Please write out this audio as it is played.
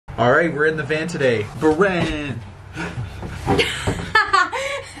Alright, we're in the van today. BREN!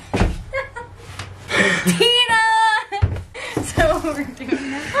 Tina! So we're doing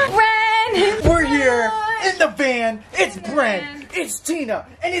BREN! We're here in the van. It's BREN, it's Tina,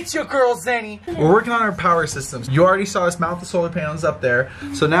 and it's your girl Zenny. We're working on our power systems. You already saw us mount the solar panels up there.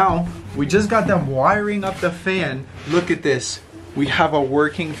 So now, we just got them wiring up the fan. Look at this. We have a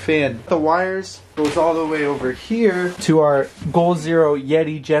working fan. The wires goes all the way over here to our Goal Zero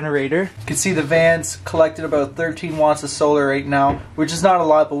Yeti generator. You can see the van's collected about 13 watts of solar right now, which is not a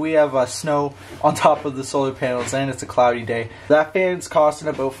lot, but we have snow on top of the solar panels and it's a cloudy day. That fan's costing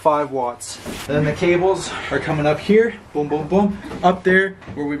about 5 watts. And then the cables are coming up here, boom, boom, boom, up there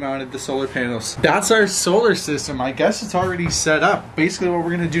where we mounted the solar panels. That's our solar system. I guess it's already set up. Basically what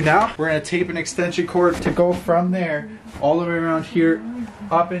we're gonna do now, we're gonna tape an extension cord to go from there all the way around here,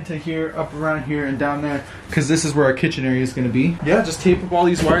 up into here, up around here, and down there, because this is where our kitchen area is going to be. Yeah, just tape up all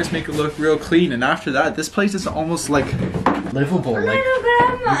these wires, make it look real clean, and after that, this place is almost like livable. Like,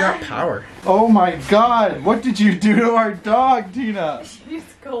 we got power. Oh my god, what did you do to our dog, Tina? She's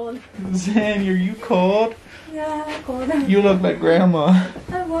cold. Zen, are you cold? Yeah, I'm cold. You look like grandma.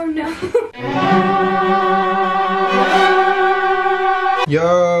 I'm warm now.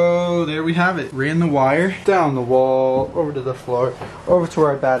 Yo, there we have it. Ran the wire down the wall, over to the floor, over to where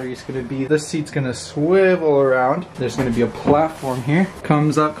our battery's gonna be. This seat's gonna swivel around. There's gonna be a platform here.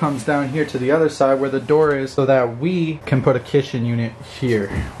 Comes up, comes down here to the other side where the door is so that we can put a kitchen unit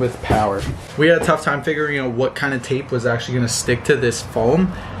here with power. We had a tough time figuring out what kind of tape was actually gonna stick to this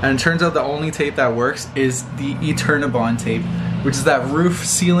foam. And it turns out the only tape that works is the Letterbomb tape, which is that roof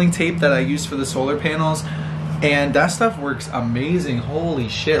ceiling tape that I use for the solar panels. And that stuff works amazing. Holy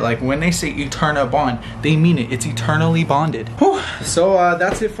shit. Like when they say Letterbomb, they mean it. It's eternally bonded. Whew. So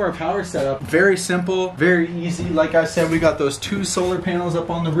that's it for our power setup. Very simple, very easy. Like I said, we got those 2 solar panels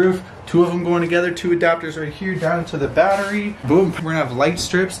up on the roof. 2 of them going together, 2 adapters right here down to the battery. Boom. We're gonna have light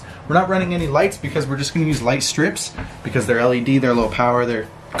strips. We're not running any lights because we're just gonna use light strips because they're LED, they're low power, they're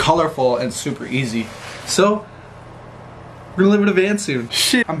colorful and super easy. So we're gonna live in a van soon.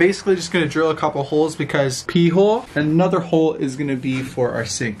 Shit. I'm basically just gonna drill a couple holes because pee hole, and another hole is gonna be for our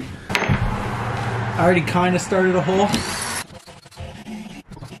sink. I already kinda started a hole.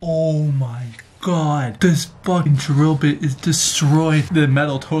 Oh my god. This fucking drill bit is destroyed. The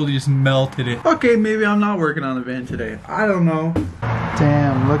metal totally just melted it. Okay, maybe I'm not working on the van today. I don't know.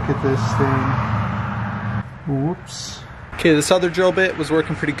 Damn, look at this thing. Whoops. Okay, this other drill bit was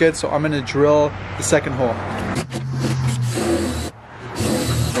working pretty good, so I'm gonna drill the second hole.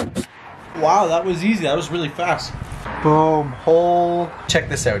 Wow, that was easy. That was really fast. Boom, hole. Check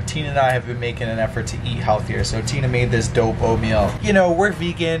this out. Tina and I have been making an effort to eat healthier. So Tina made this dope oatmeal. You know, we're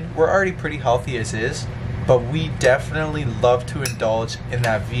vegan. We're already pretty healthy as is. But we definitely love to indulge in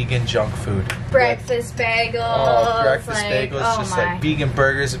that vegan junk food. Breakfast bagels. Oh, breakfast bagels. Oh just my. like vegan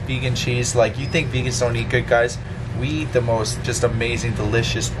burgers, vegan cheese. Like, you think vegans don't eat good, guys? We eat the most just amazing,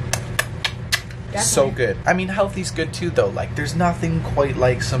 delicious. Definitely. So good. I mean, healthy's good too though. Like, there's nothing quite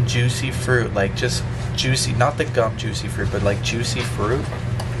like some juicy fruit. Like, just juicy, not the gum juicy fruit, but like juicy fruit.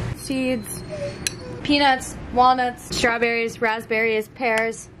 Seeds, peanuts, walnuts, strawberries, raspberries,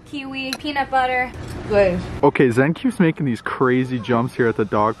 pears, kiwi, peanut butter. Good. Okay, Zen keeps making these crazy jumps here at the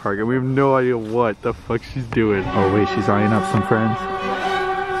dog park and we have no idea what the fuck she's doing. Oh wait, she's eyeing up some friends.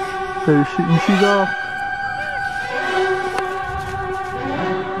 She's off.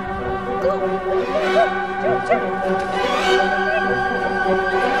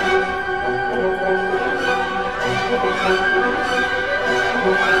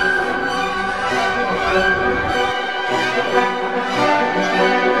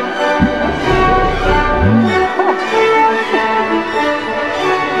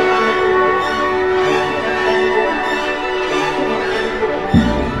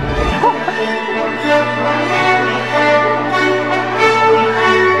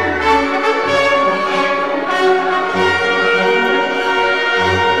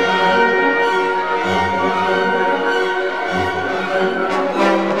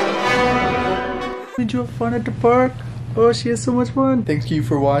 Did you have fun at the park? Oh, she has so much fun. Thank you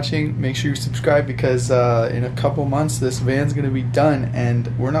for watching. Make sure you subscribe because in a couple months this van's gonna be done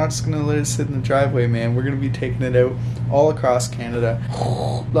and we're not just gonna let it sit in the driveway, man. We're gonna be taking it out all across Canada.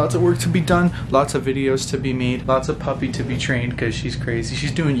 Lots of work to be done, lots of videos to be made, lots of puppy to be trained because she's crazy.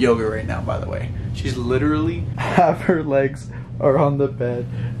 She's doing yoga right now, by the way. She's literally half her legs are on the bed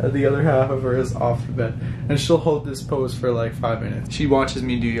and the other half of her is off the bed, and she'll hold this pose for like 5 minutes. She watches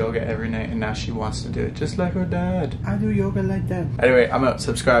me do yoga every night and now she wants to do it just like her dad. I do yoga like that. Anyway, I'm out.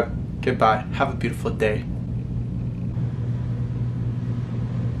 Subscribe. Goodbye. Have a beautiful day.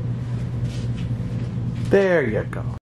 There you go.